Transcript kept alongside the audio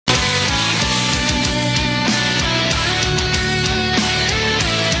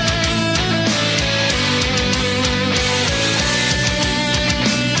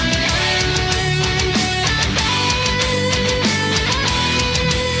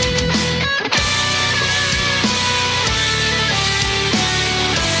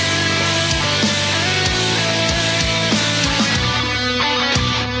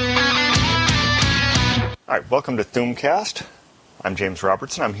Welcome to Thuumcast. I'm James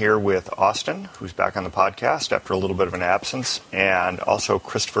Robertson. I'm here with Austin, who's back on the podcast after a little bit of an absence, and also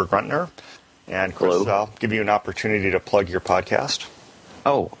Christopher Gruntner. And Chris, Hello. I'll give you an opportunity to plug your podcast.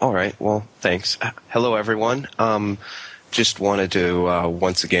 Oh, all right. Well, thanks. Hello, everyone. Just wanted to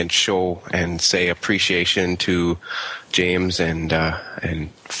once again show and say appreciation to James and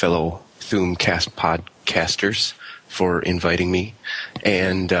fellow Thuumcast podcasters for inviting me.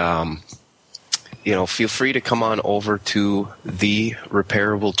 And feel free to come on over to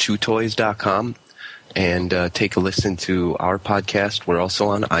therepairablechew-toys.com and take a listen to our podcast. We're also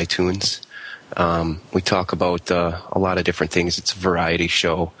on iTunes. We talk about a lot of different things. It's a variety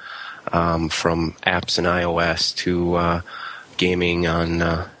show, from apps and iOS to gaming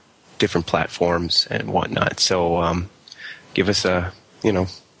on different platforms and whatnot. So give us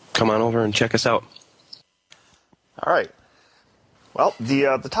come on over and check us out. All right. Well,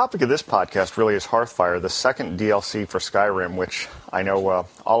 the topic of this podcast really is Hearthfire, the second DLC for Skyrim, which I know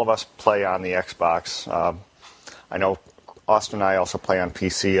all of us play on the Xbox. I know Austin and I also play on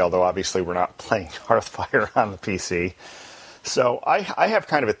PC, although obviously we're not playing Hearthfire on the PC. So I have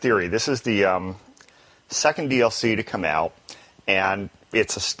kind of a theory. This is the second DLC to come out, and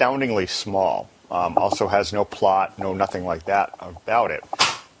it's astoundingly small. Also has no plot, nothing like that about it.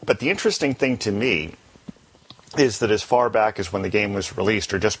 But the interesting thing to me is that as far back as when the game was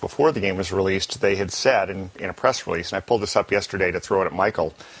released, or just before the game was released, they had said in a press release, and I pulled this up yesterday to throw it at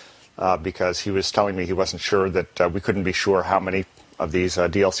Michael, because he was telling me he wasn't sure that we couldn't be sure how many of these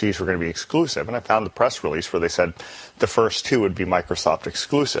DLCs were going to be exclusive. And I found the press release where they said the first two would be Microsoft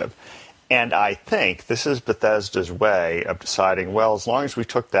exclusive. And I think this is Bethesda's way of deciding, well, as long as we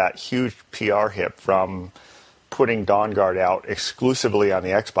took that huge PR hit from putting Dawnguard out exclusively on the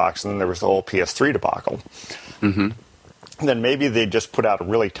Xbox, and then there was the whole PS3 debacle, then maybe they just put out a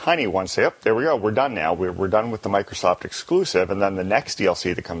really tiny one, say, oh, there we go, we're done now. We're done with the Microsoft exclusive, and then the next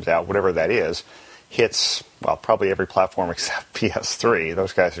DLC that comes out, whatever that is, hits, well, probably every platform except PS3.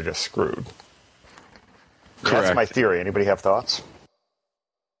 Those guys are just screwed. Correct. That's my theory. Anybody have thoughts?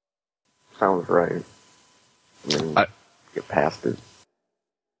 Sounds right. I mean, get past it.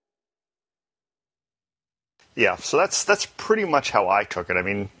 Yeah, so that's pretty much how I took it. I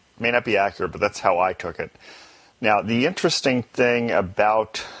mean, it may not be accurate, but that's how I took it. Now, the interesting thing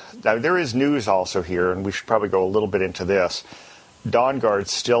about... Now, there is news also here, and we should probably go a little bit into this. Dawnguard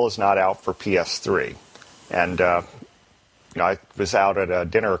still is not out for PS3. And, I was out at a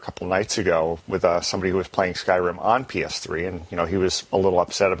dinner a couple nights ago with somebody who was playing Skyrim on PS3, and, he was a little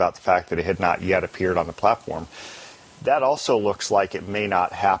upset about the fact that it had not yet appeared on the platform. That also looks like it may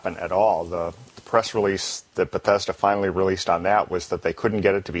not happen at all. The press release that Bethesda finally released on that was that they couldn't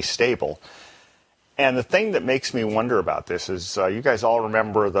get it to be stable. And the thing that makes me wonder about this is you guys all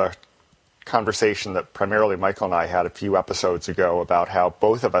remember the conversation that primarily Michael and I had a few episodes ago about how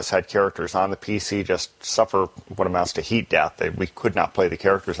both of us had characters on the PC just suffer what amounts to heat death. We could not play the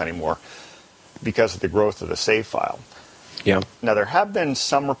characters anymore because of the growth of the save file. Yeah. Now, there have been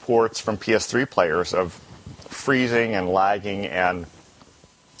some reports from PS3 players of freezing and lagging and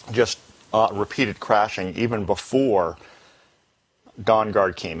just repeated crashing even before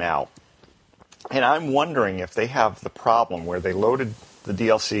Dawnguard came out. And I'm wondering if they have the problem where they loaded the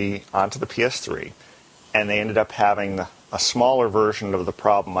DLC onto the PS3 and they ended up having a smaller version of the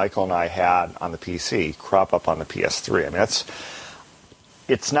problem Michael and I had on the PC crop up on the PS3. I mean,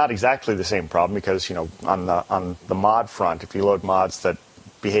 it's not exactly the same problem because, on the mod front, if you load mods that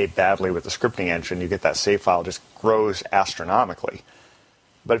behave badly with the scripting engine, you get that save file just grows astronomically.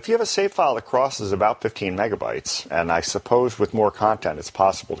 But if you have a save file that crosses about 15 megabytes, and I suppose with more content it's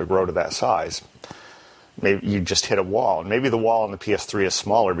possible to grow to that size, maybe you just hit a wall. And maybe the wall on the PS3 is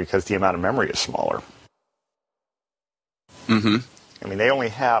smaller because the amount of memory is smaller. Mm-hmm. I mean, they only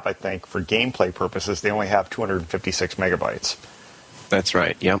have, I think, for gameplay purposes, they only have 256 megabytes. That's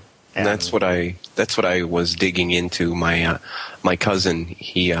right, yep. And that's what I was digging into. My cousin,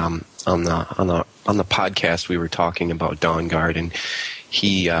 he on the podcast we were talking about Dawnguard, and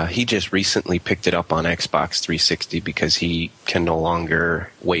he just recently picked it up on Xbox 360 because he can no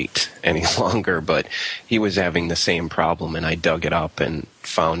longer wait any longer. But he was having the same problem, and I dug it up and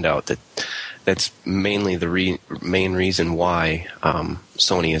found out that that's mainly the main reason why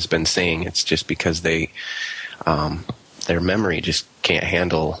Sony has been saying it's just because their memory just can't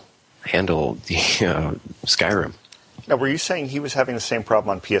handle the Skyrim. Now, were you saying he was having the same problem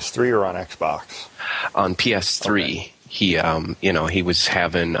on PS3 or on Xbox? On PS3, okay. He was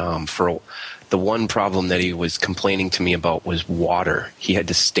having for the one problem that he was complaining to me about was water. He had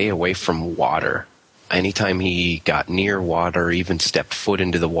to stay away from water anytime he got near water, even stepped foot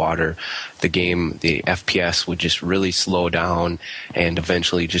into the water, the FPS would just really slow down and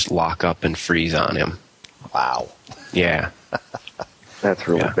eventually just lock up and freeze on him. Wow. Yeah. That's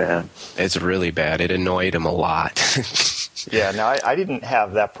really bad. It's really bad. It annoyed him a lot. Yeah, now I didn't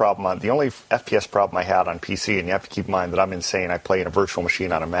have that problem. The only FPS problem I had on PC, and you have to keep in mind that I'm insane, I play in a virtual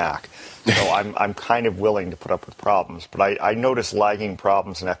machine on a Mac. So I'm kind of willing to put up with problems. But I noticed lagging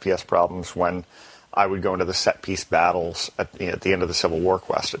problems and FPS problems when I would go into the set-piece battles at the end of the Civil War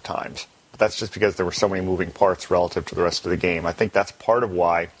quest at times. But that's just because there were so many moving parts relative to the rest of the game. I think that's part of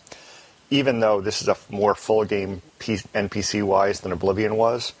why, even though this is a more full game NPC-wise than Oblivion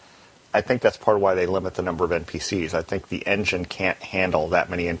was, I think that's part of why they limit the number of NPCs. I think the engine can't handle that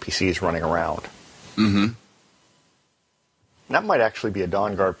many NPCs running around. Mm-hmm. That might actually be a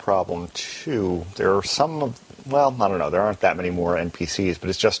Dawnguard problem, too. There are I don't know, there aren't that many more NPCs, but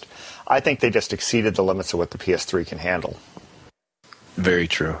it's just, I think they just exceeded the limits of what the PS3 can handle. Very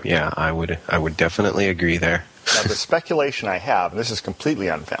true. Yeah, I would definitely agree there. Now, the speculation I have, and this is completely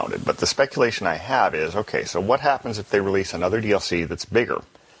unfounded, but the speculation I have is, okay, so what happens if they release another DLC that's bigger?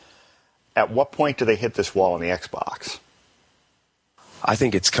 At what point do they hit this wall on the Xbox? I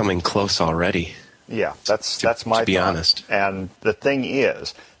think it's coming close already. Yeah, that's my thought. To be honest. And the thing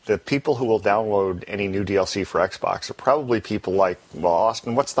is, the people who will download any new DLC for Xbox are probably people like, well,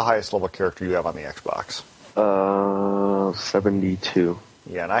 Austin, what's the highest level character you have on the Xbox? 72.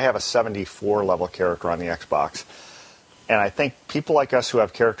 Yeah, and I have a 74 level character on the Xbox. And I think people like us who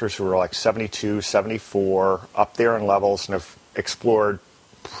have characters who are like 72, 74, up there in levels and have explored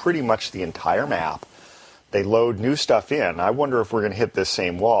pretty much the entire map, they load new stuff in. I wonder if we're going to hit this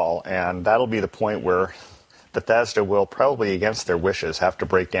same wall, and that'll be the point where Bethesda will, probably against their wishes, have to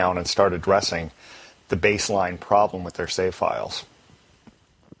break down and start addressing the baseline problem with their save files.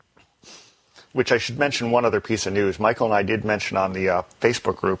 Which I should mention one other piece of news. Michael and I did mention on the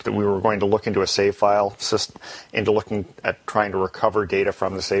Facebook group that we were going to look into a save file system, into looking at trying to recover data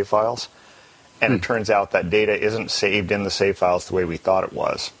from the save files. And it turns out that data isn't saved in the save files the way we thought it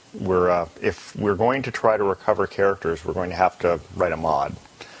was. If we're going to try to recover characters, we're going to have to write a mod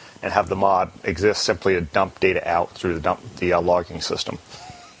and have the mod exist simply to dump data out through the logging system.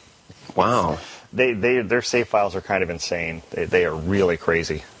 Wow. Their save files are kind of insane. They are really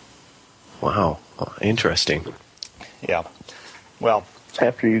crazy. Wow. Interesting. Yeah. Well,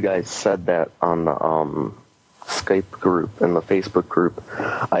 after you guys said that on the Skype group and the Facebook group,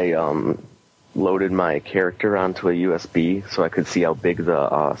 I loaded my character onto a USB so I could see how big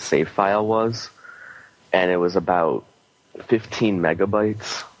the save file was, and it was about 15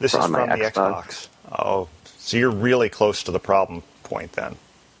 megabytes. This is from the Xbox. Oh, so you're really close to the problem point then.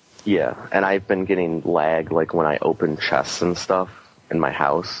 Yeah, and I've been getting lag like when I open chests and stuff in my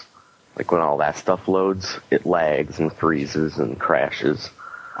house. Like when all that stuff loads, it lags and freezes and crashes.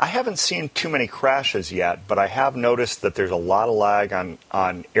 I haven't seen too many crashes yet, but I have noticed that there's a lot of lag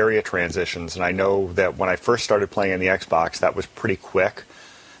on area transitions, and I know that when I first started playing on the Xbox, that was pretty quick,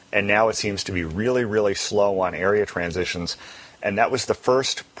 and now it seems to be really, really slow on area transitions, and that was the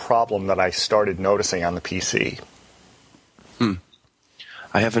first problem that I started noticing on the PC.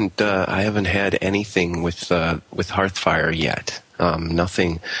 I haven't had anything with Hearthfire yet.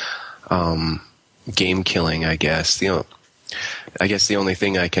 Nothing game killing, I guess. I guess the only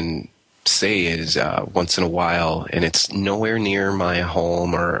thing I can say is once in a while, and it's nowhere near my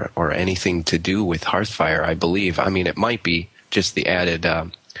home or anything to do with Hearthfire, I believe. I mean, it might be just the added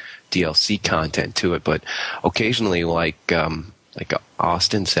DLC content to it, but occasionally, like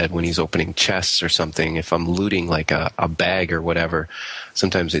Austin said, when he's opening chests or something, if I'm looting like a bag or whatever,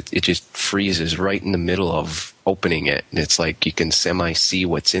 sometimes it just freezes right in the middle of opening it, and it's like you can semi-see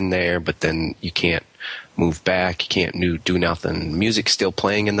what's in there, but then you can't move back, you can't do nothing. Music's still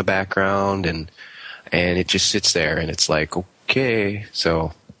playing in the background, and it just sits there, and it's like, okay.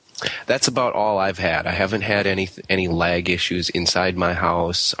 So that's about all I've had. I haven't had any lag issues inside my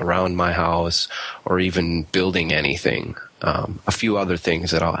house, around my house, or even building anything. A few other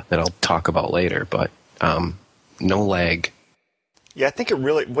things that I'll talk about later, but no lag. Yeah, I think it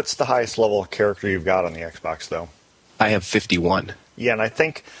really... What's the highest level character you've got on the Xbox, though? I have 51. Yeah, and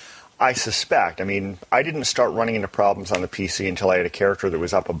I suspect, I mean, I didn't start running into problems on the PC until I had a character that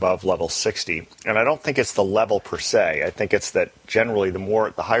was up above level 60. And I don't think it's the level per se. I think it's that generally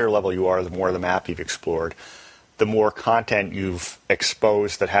the higher level you are, the more the map you've explored, the more content you've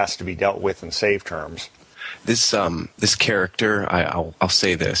exposed that has to be dealt with in save terms. This character, I'll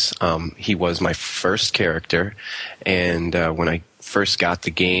say this, he was my first character, and when I first got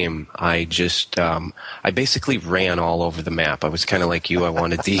the game, I just I basically ran all over the map. I was kind of like you. I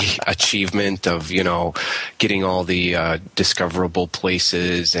wanted the achievement of, getting all the discoverable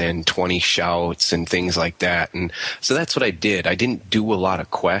places and 20 shouts and things like that. And so that's what I did. I didn't do a lot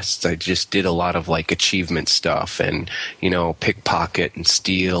of quests. I just did a lot of like achievement stuff and, pickpocket and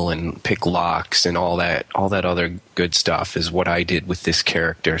steal and pick locks and all that other good stuff is what I did with this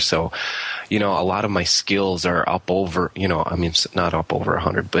character. So, a lot of my skills are up over, it's not up over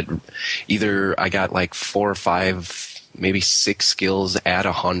 100, but either I got like 4 or 5, maybe 6 skills at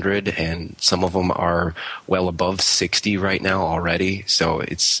 100, and some of them are well above 60 right now already. So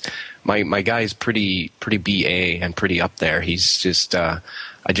it's my guy's pretty BA and pretty up there. He's just I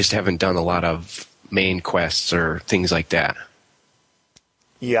just haven't done a lot of main quests or things like that.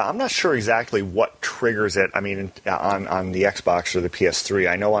 Yeah, I'm not sure exactly what triggers it. I mean, on the Xbox or the PS3.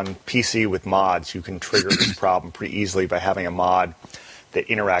 I know on PC with mods, you can trigger this problem pretty easily by having a mod that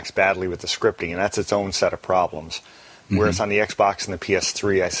interacts badly with the scripting, and that's its own set of problems. Mm-hmm. Whereas on the Xbox and the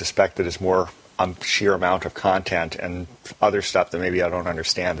PS3, I suspect that it's more on sheer amount of content and other stuff that maybe I don't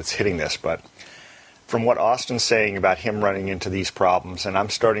understand that's hitting this. But from what Austin's saying about him running into these problems, and I'm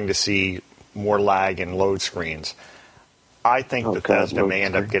starting to see more lag in load screens, I think Bethesda may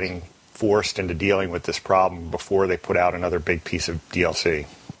end up getting forced into dealing with this problem before they put out another big piece of DLC.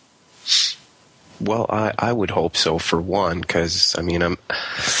 Well, I would hope so, for one, because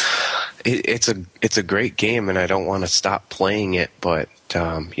it's a great game and I don't want to stop playing it. But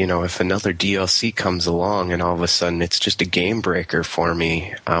if another DLC comes along and all of a sudden it's just a game breaker for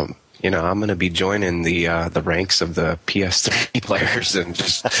me, I'm going to be joining the ranks of the PS3 players and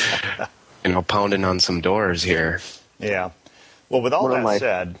just pounding on some doors here. Yeah. Well, with all that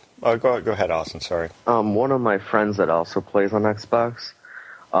said, go ahead, Austin. Sorry. One of my friends that also plays on Xbox,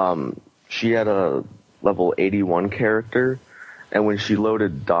 she had a level 81 character, and when she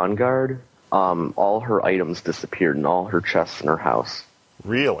loaded Dawnguard, all her items disappeared and all her chests in her house.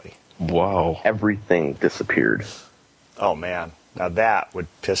 Really? Wow. Everything disappeared. Oh, man. Now that would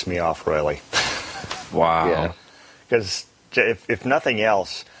piss me off royally. Wow. Yeah. Because if nothing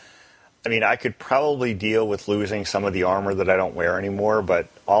else, I could probably deal with losing some of the armor that I don't wear anymore, but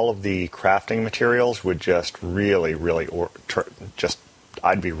all of the crafting materials would just really, really,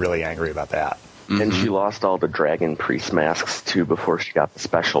 I'd be really angry about that. Mm-hmm. And she lost all the Dragon Priest masks, too, before she got the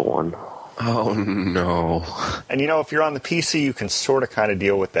special one. Oh, no. And, if you're on the PC, you can sort of kind of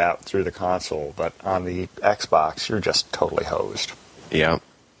deal with that through the console, but on the Xbox, you're just totally hosed. Yeah.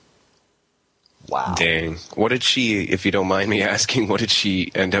 Wow. Dang. What did she, if you don't mind me asking, what did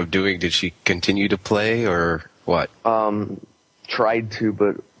she end up doing? Did she continue to play or what? Tried to,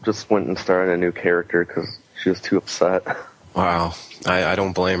 but just went and started a new character because she was too upset. Wow. I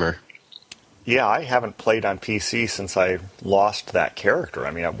don't blame her. Yeah, I haven't played on PC since I lost that character.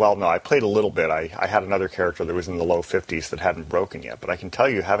 I played a little bit. I had another character that was in the low 50s that hadn't broken yet. But I can tell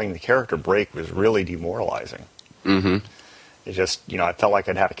you, having the character break was really demoralizing. Mm-hmm. It just, I felt like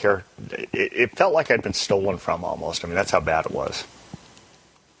I'd had a character. It felt like I'd been stolen from almost. That's how bad it was.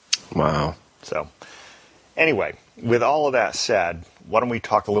 Wow. So, anyway, with all of that said, why don't we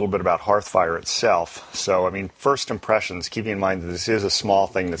talk a little bit about Hearthfire itself? So, first impressions, keeping in mind that this is a small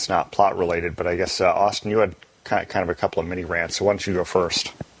thing that's not plot related, but I guess, Austin, you had kind of a couple of mini rants, so why don't you go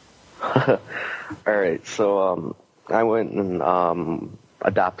first? All right, so I went and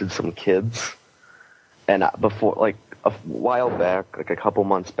adopted some kids, and before, a while back, a couple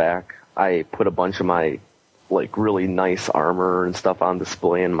months back, I put a bunch of my, really nice armor and stuff on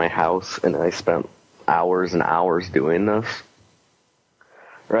display in my house, and I spent hours and hours doing this.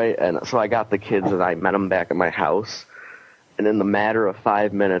 Right? And so I got the kids and I met them back at my house, and in the matter of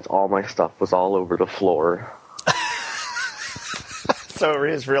 5 minutes, all my stuff was all over the floor. So it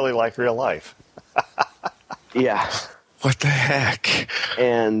is really like real life. Yeah. What the heck?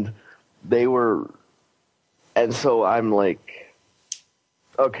 And so I'm like,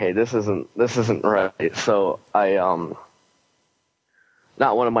 okay, this isn't right. So I,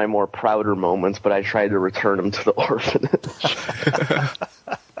 not one of my more prouder moments, but I tried to return them to the orphanage.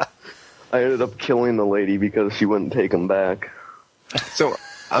 I ended up killing the lady because she wouldn't take them back. So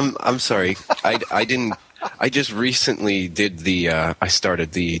I'm sorry. I just recently did I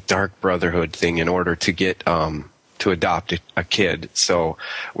started the Dark Brotherhood thing in order to get to adopt a kid. So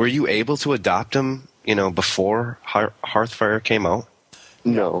were you able to adopt him, before Hearthfire came out?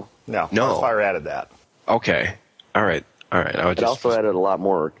 No. Hearthfire added that. Okay. All right. It also added a lot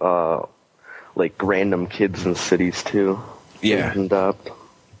more random kids in cities too. Yeah. Adopt.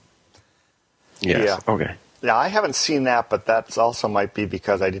 Yes. Yeah. Okay. Yeah, I haven't seen that, but that also might be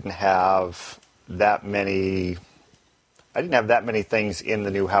because I didn't have that many have that many things in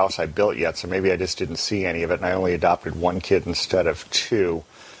the new house I built yet, so maybe I just didn't see any of it, and I only adopted one kid instead of two.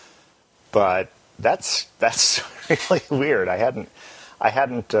 But that's really weird. I hadn't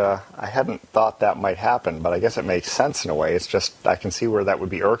thought that might happen, but I guess it makes sense in a way. It's just I can see where that would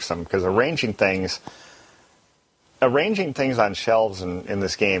be irksome, because arranging things on shelves in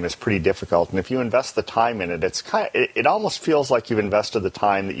this game is pretty difficult, and if you invest the time in it, it almost feels like you've invested the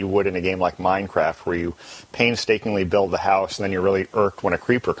time that you would in a game like Minecraft, where you painstakingly build the house and then you're really irked when a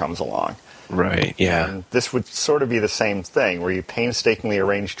creeper comes along. Right, yeah. And this would sort of be the same thing, where you painstakingly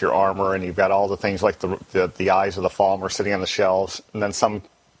arranged your armor and you've got all the things like the eyes of the Falmer sitting on the shelves, and then some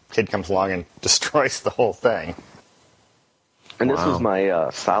kid comes along and destroys the whole thing. And this was my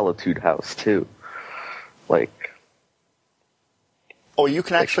Solitude house, too. Oh, you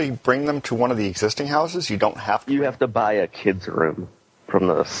can actually bring them to one of the existing houses? You don't have to? You have to buy a kid's room from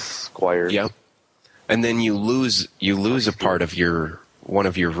the squires. Yep. And then you lose a part of one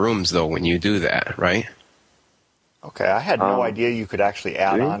of your rooms, though, when you do that, right? Okay, I had no idea you could actually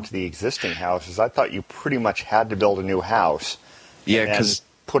add on to the existing houses. I thought you pretty much had to build a new house and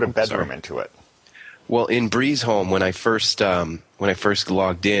put a bedroom into it. Well, in Bree's home, when I first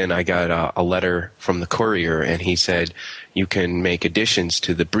logged in, I got a letter from the courier, and he said you can make additions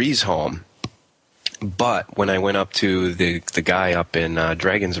to the Bree's home. But when I went up to the guy up in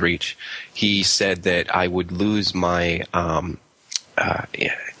Dragon's Reach, he said that I would lose my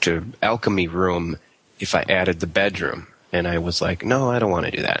alchemy room if I added the bedroom. And I was like, no, I don't want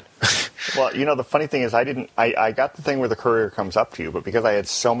to do that. Well, the funny thing is I got the thing where the courier comes up to you, but because I had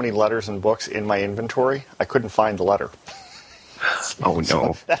so many letters and books in my inventory, I couldn't find the letter. Oh, no.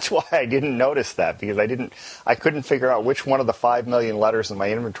 So that's why I didn't notice that, because I couldn't figure out which one of the 5 million letters in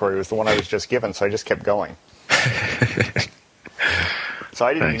my inventory was the one I was just given, so I just kept going. So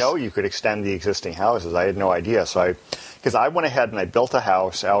I didn't know you could extend the existing houses. I had no idea. Because I went ahead and I built a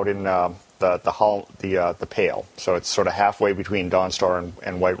house out in the Pale. So it's sort of halfway between Dawnstar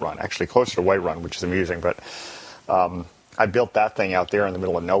and Whiterun. Actually, closer to Whiterun, which is amusing. But I built that thing out there in the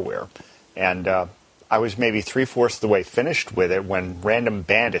middle of nowhere, and I was maybe 3/4 of the way finished with it when random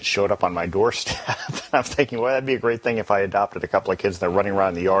bandits showed up on my doorstep. And I'm thinking, well, that'd be a great thing if I adopted a couple of kids and they're running around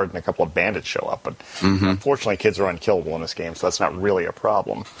in the yard and a couple of bandits show up. But unfortunately, kids are unkillable in this game, so that's not really a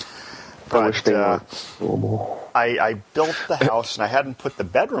problem. But I built the house and I hadn't put the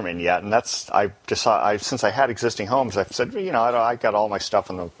bedroom in yet, and I decided since I had existing homes, I said, I got all my stuff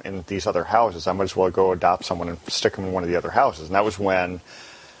in these other houses. I might as well go adopt someone and stick them in one of the other houses. And that was when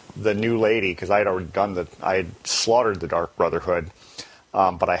the new lady, because I had already I had slaughtered the Dark Brotherhood,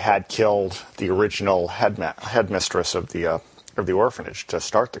 but I had killed the original headmistress of the orphanage to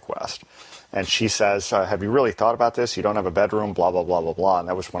start the quest. And she says, have you really thought about this? You don't have a bedroom, blah, blah, blah, blah, blah. And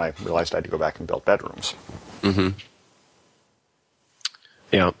that was when I realized I had to go back and build bedrooms. Mm-hmm.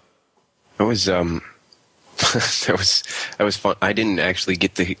 Yeah. It was, that was fun. I didn't actually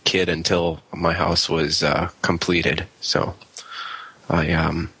get the kid until my house was completed. So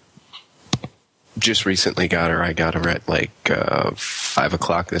I just recently got her. I got her at 5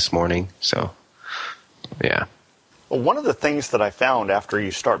 o'clock this morning. So, yeah. Well, one of the things that I found after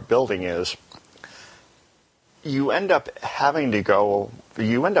you start building is you end up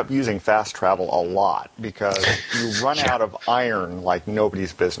using fast travel a lot because you run out of iron like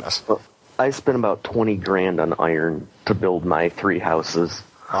nobody's business. I spent about $20,000 on iron to build my 3 houses.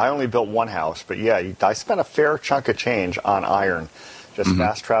 I only built one house, but yeah, I spent a fair chunk of change on iron, just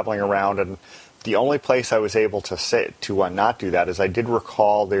fast traveling around. And the only place I was able to not do that is I did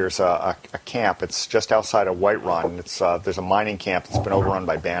recall there's a camp. It's just outside of Whiterun. There's a mining camp that's been overrun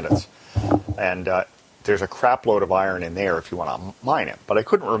by bandits, and there's a crap load of iron in there if you want to mine it. But I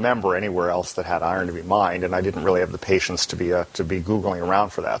couldn't remember anywhere else that had iron to be mined, and I didn't really have the patience to be googling around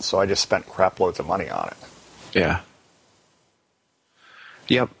for that. So I just spent crap loads of money on it. Yeah.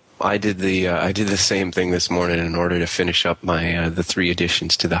 Yep. I did the same thing this morning in order to finish up my the 3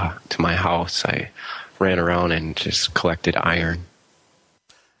 additions to my house. I ran around and just collected iron.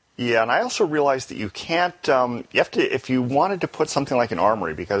 Yeah, and I also realized that you can't. You have to, if you wanted to put something like an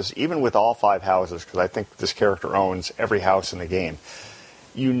armory, because even with all 5 houses, because I think this character owns every house in the game,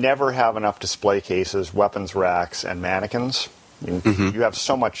 you never have enough display cases, weapons racks, and mannequins. You have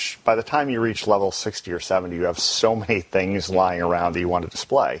so much. By the time you reach level 60 or 70, you have so many things lying around that you want to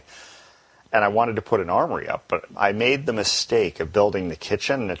display. And I wanted to put an armory up, but I made the mistake of building the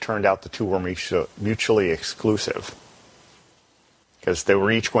kitchen, and it turned out the 2 were mutually exclusive. Because they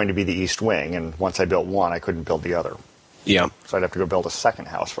were each going to be the east wing, and once I built one, I couldn't build the other. Yeah. So I'd have to go build a second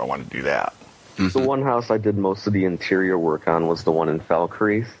house if I wanted to do that. The one house I did most of the interior work on was the one in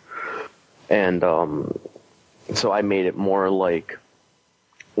Falkreath. And So I made it more like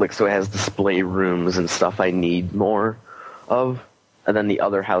so it has display rooms and stuff I need more of. And then the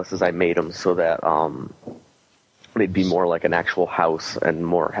other houses I made them so that they'd be more like an actual house and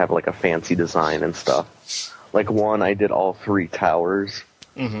more have like a fancy design and stuff. Like one, I did all 3 towers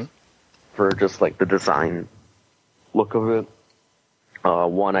for just like the design look of it.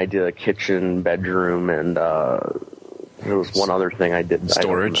 One, I did a kitchen, bedroom, and there was one other thing I did.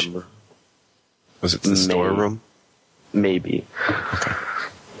 Storage? I don't remember. Was it the storeroom? Maybe. Okay.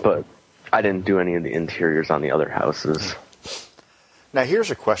 But I didn't do any of the interiors on the other houses. Now,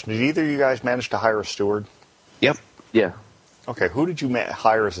 here's a question. Did either of you guys manage to hire a steward? Yep. Yeah. Okay, who did you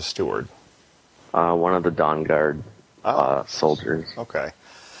hire as a steward? One of the Dawn Guard soldiers. Okay.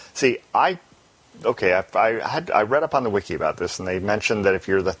 See, I read up on the wiki about this, and they mentioned that if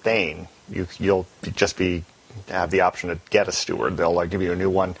you're the Thane, you'll just have the option to get a steward. They'll give you a new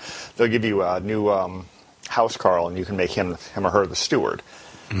one. They'll give you a new housecarl, and you can make him or her the steward.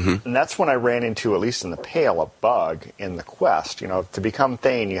 Mm-hmm. And that's when I ran into, at least in the Pale, a bug in the quest. To become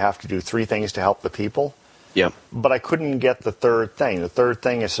Thane, you have to do 3 things to help the people. Yep. But I couldn't get the third thing. The third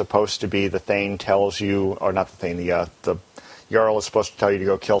thing is supposed to be the Thane tells you, or not the Thane, the Jarl is supposed to tell you to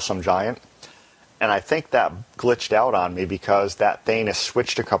go kill some giant. And I think that glitched out on me because that Thane has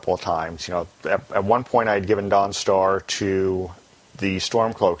switched a couple of times. At one point I had given Dawnstar to the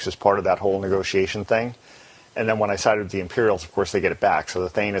Stormcloaks as part of that whole negotiation thing. And then when I sided with the Imperials, of course, they get it back. So the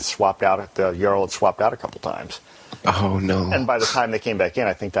Thane has swapped out, the Jarl had swapped out a couple times. Oh, no. And by the time they came back in,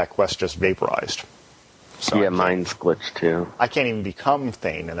 I think that quest just vaporized. So yeah, mine's glitched too. I can't even become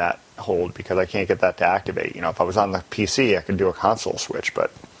Thane in that hold because I can't get that to activate. If I was on the PC, I could do a console switch, but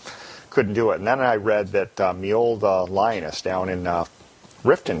couldn't do it. And then I read that me old Lioness down in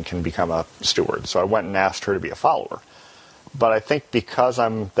Riften can become a steward. So I went and asked her to be a follower. But I think because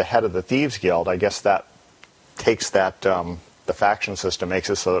I'm the head of the Thieves Guild, I guess that takes that, the faction system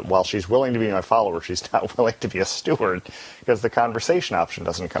makes it so that while she's willing to be my follower, she's not willing to be a steward because the conversation option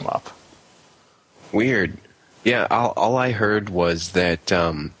doesn't come up. Weird. Yeah, all I heard was that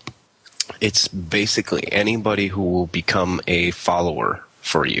it's basically anybody who will become a follower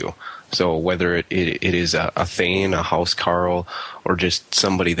for you. So whether it is a Thane, a housecarl, or just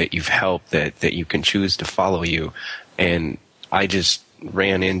somebody that you've helped that you can choose to follow you. And I just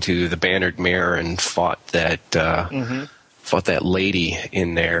ran into the Bannered Mare and fought that lady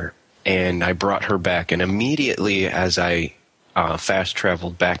in there, and I brought her back. And immediately as I fast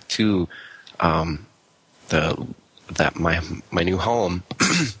traveled back to my new home,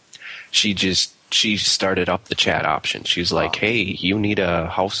 she started up the chat option. She's like, "Hey, you need a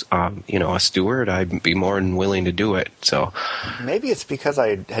house, a steward? I'd be more than willing to do it." So maybe it's because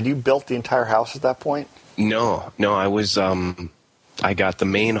had you built the entire house at that point? No, I was I got the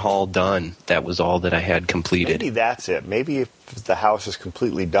main hall done. That was all that I had completed. Maybe that's it. Maybe if the house is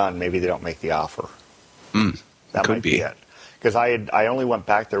completely done, maybe they don't make the offer. That might be it. Because I only went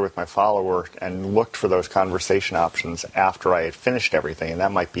back there with my follower and looked for those conversation options after I had finished everything, and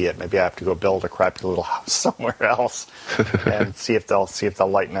that might be it. Maybe I have to go build a crappy little house somewhere else and see if they'll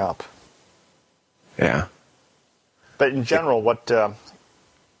lighten up. Yeah. But in general, what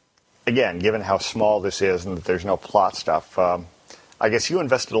again, given how small this is and that there's no plot stuff, I guess you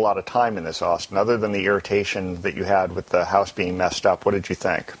invested a lot of time in this, Austin. Other than the irritation that you had with the house being messed up, what did you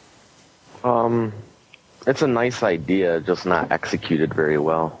think? It's a nice idea, just not executed very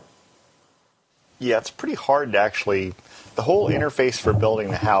well. Yeah, it's pretty hard to actually... The whole interface for building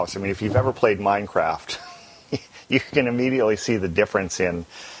the house, I mean, if you've ever played Minecraft, you can immediately see the difference in...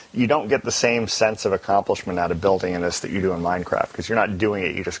 You don't get the same sense of accomplishment out of building in this that you do in Minecraft, because you're not doing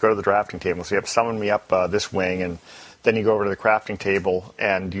it. You just go to the drafting table and say, yep, summon me up this wing, and then you go over to the crafting table,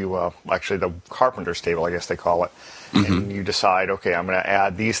 and you... actually, the carpenter's table, I guess they call it. Mm-hmm. And you decide, okay, I'm going to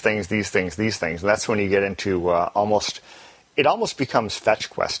add these things, these things, these things. And that's when you get into it almost becomes fetch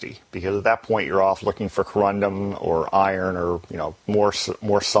questy, because at that point you're off looking for corundum or iron or, more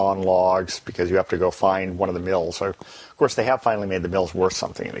sawn logs, because you have to go find one of the mills. So, of course, they have finally made the mills worth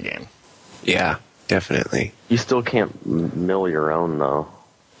something in the game. Yeah, definitely. You still can't mill your own, though.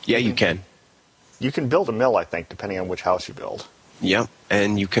 Yeah, you can. You can build a mill, I think, depending on which house you build. Yep,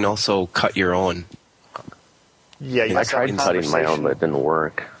 and you can also cut your own. Yeah, I tried cutting my own, but it didn't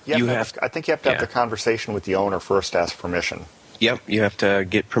work. I think you have to have the conversation with the owner first to ask permission. Yep, you have to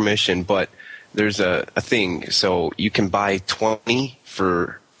get permission, but there's a thing. So you can buy 20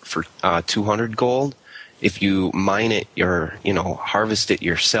 for 200 gold. If you mine it or harvest it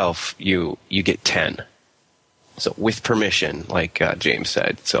yourself, you get 10. So with permission, like James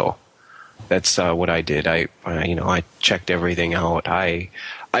said. So that's what I did. I checked everything out.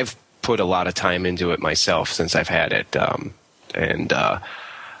 I've put a lot of time into it myself since I've had it.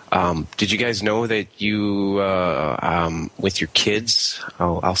 Did you guys know that you, with your kids,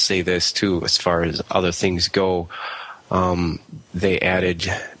 I'll say this too, as far as other things go, they added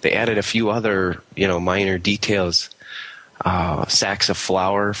a few other, minor details, sacks of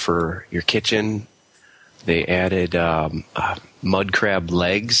flour for your kitchen. They added, mud crab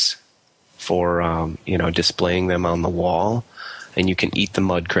legs for, displaying them on the wall. And you can eat the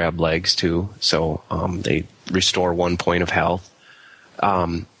mud crab legs too. So, they restore 1 point of health.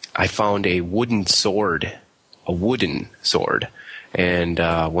 I found a wooden sword. And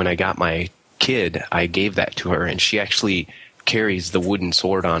when I got my kid, I gave that to her, and she actually carries the wooden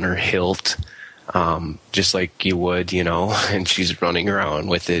sword on her hilt, just like you would, and she's running around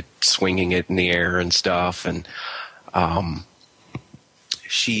with it, swinging it in the air and stuff. And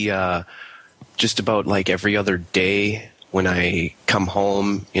she just about like every other day when I come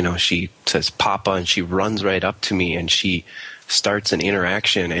home, she says, "Papa," and she runs right up to me and she starts an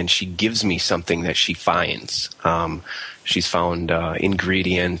interaction and she gives me something that she finds. She's found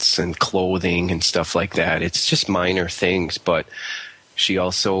ingredients and clothing and stuff like that. It's just minor things, but she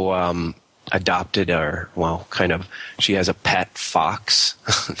also adopted she has a pet fox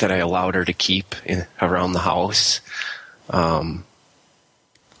that I allowed her to keep around the house.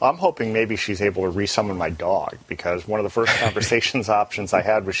 I'm hoping maybe she's able to resummon my dog, because one of the first conversations options I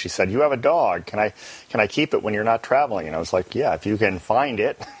had was she said, "You have a dog. Can I keep it when you're not traveling?" And I was like, "Yeah, if you can find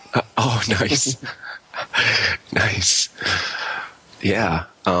it." Oh, nice. Nice. Yeah.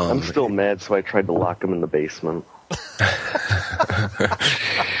 I'm still mad, so I tried to lock him in the basement.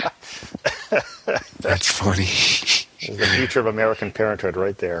 That's funny. There's the future of American parenthood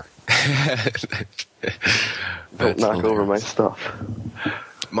right there. Don't knock over my stuff.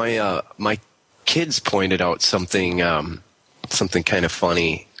 My kids pointed out something kind of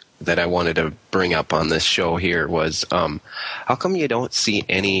funny that I wanted to bring up on this show here was, how come you don't see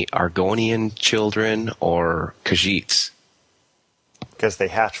any Argonian children or Khajiits? Because they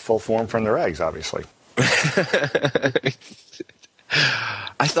hatch full form from their eggs, obviously.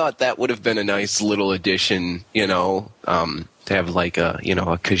 I thought that would have been a nice little addition, to have like a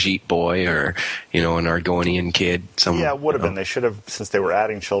Khajiit boy or, an Argonian kid. Yeah, it would have been. They should have, since they were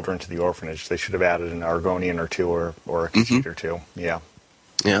adding children to the orphanage, they should have added an Argonian or two or a Khajiit or two. Yeah.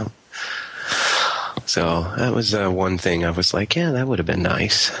 Yeah. So that was one thing I was like, yeah, that would have been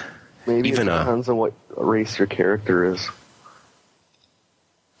nice. Maybe even it depends on what race your character is.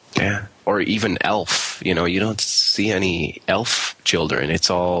 Yeah. Or even elf. You don't see any elf children. It's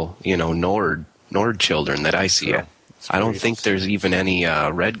all, Nord children that I see. Sure. I don't think there's even any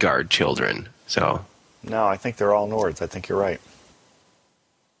Redguard children. So. No, I think they're all Nords. I think you're right.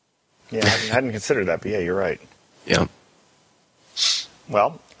 Yeah, I hadn't considered that, but yeah, you're right. Yeah.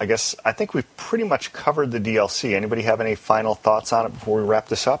 Well, I think we've pretty much covered the DLC. Anybody have any final thoughts on it before we wrap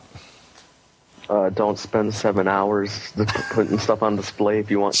this up? Don't spend 7 hours putting stuff on display if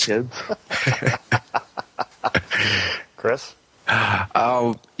you want kids. Chris?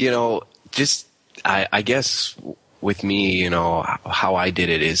 I guess with me, how I did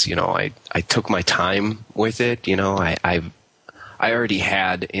it is, I took my time with it. I already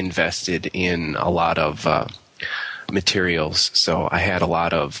had invested in a lot of materials, so I had a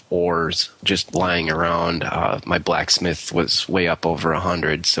lot of ores just lying around. My blacksmith was way up over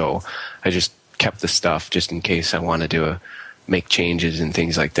 100, so I just kept the stuff just in case I wanted to make changes and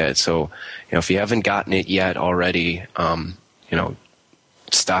things like that. So, if you haven't gotten it yet already,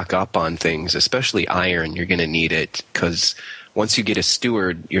 stock up on things, especially iron. You're going to need it, because once you get a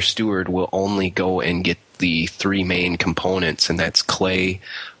steward, your steward will only go and get the 3 main components, and that's clay,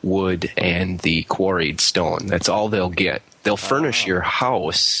 wood, and the quarried stone. That's all they'll get. They'll furnish your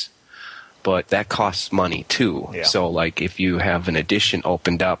house, but that costs money too. Yeah. So like if you have an addition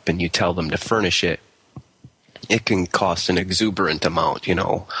opened up and you tell them to furnish it, it can cost an exuberant amount.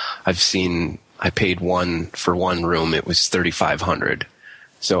 I paid for one room, it was $3,500.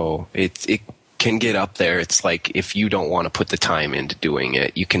 So it can get up there. It's like if you don't want to put the time into doing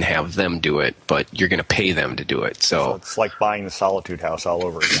it, you can have them do it, but you're going to pay them to do it. So it's like buying the Solitude House all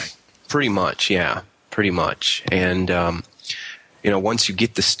over again. Pretty much, yeah. Pretty much. And, once you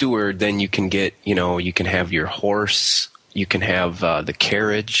get the steward, then you can get, you can have your horse, you can have the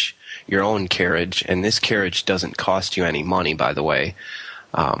carriage, your own carriage. And this carriage doesn't cost you any money, by the way,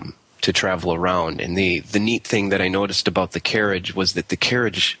 to travel around. And the neat thing that I noticed about the carriage was that the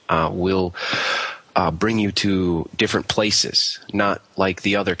carriage will bring you to different places, not like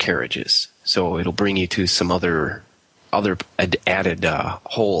the other carriages. So it'll bring you to some other added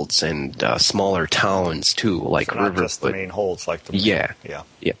holds and smaller towns too, like so not Riverwood. Just the main holds, like the yeah,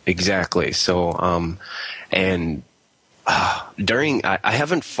 exactly. So during I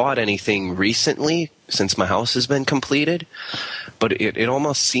haven't fought anything recently since my house has been completed, but it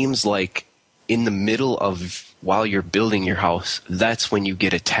almost seems like in the middle of while you're building your house, that's when you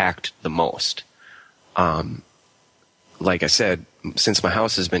get attacked the most. Like I said, since my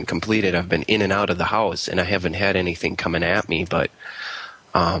house has been completed, I've been in and out of the house, and I haven't had anything coming at me. But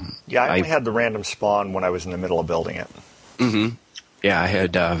I only had the random spawn when I was in the middle of building it. Mm-hmm. Yeah, I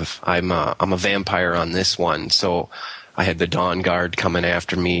had. I'm a vampire on this one, so I had the Dawn Guard coming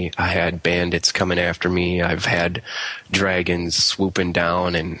after me. I had bandits coming after me. I've had dragons swooping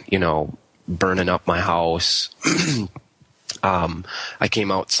down and burning up my house. I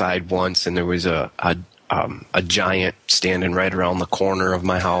came outside once, and there was a giant standing right around the corner of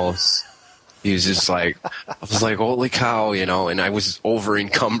my house. He was just like, I was like, holy cow, and I was over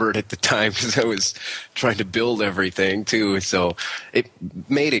encumbered at the time because I was trying to build everything too. So it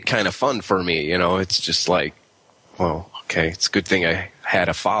made it kind of fun for me, it's just like, well, okay, it's a good thing I had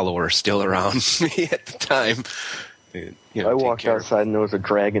a follower still around me at the time. I walked outside and there was a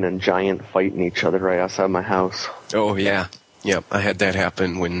dragon and giant fighting each other right outside my house. Oh, yeah. Yep, I had that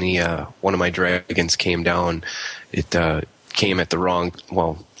happen when the one of my dragons came down. It came at the wrong.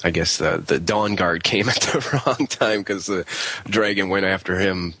 Well, I guess the Dawn Guard came at the wrong time because the dragon went after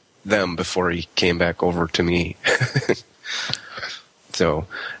them before he came back over to me. So,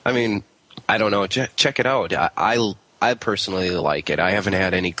 I mean, I don't know. Check it out. I personally like it. I haven't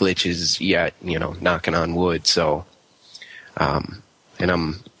had any glitches yet. Knocking on wood. So, and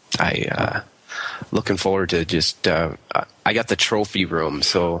I'm looking forward to just. I got the trophy room,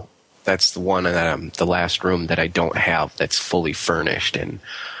 so that's the one that the last room that I don't have that's fully furnished, and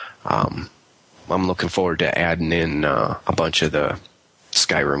I'm looking forward to adding in a bunch of the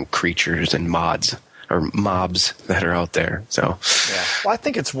Skyrim creatures and mods or mobs that are out there. So yeah, well, I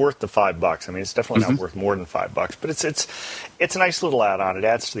think it's worth the $5. I mean, it's definitely not worth more than $5, but it's a nice little add-on. It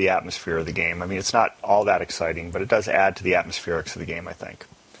adds to the atmosphere of the game. I mean, it's not all that exciting, but it does add to the atmospherics of the game, I think.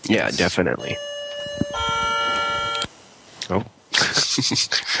 Yeah, definitely. Oh.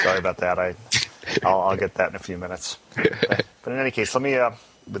 Sorry about that. I'll get that in a few minutes. But in any case, let me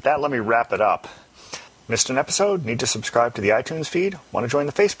wrap it up. Missed an episode? Need to subscribe to the iTunes feed? Want to join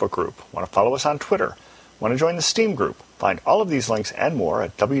the Facebook group? Want to follow us on Twitter? Want to join the Steam group? Find all of these links and more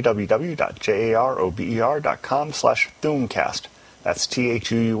at www.jarober.com/Thuumcast. That's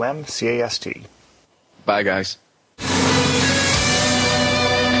THUUMCAST. Bye, guys.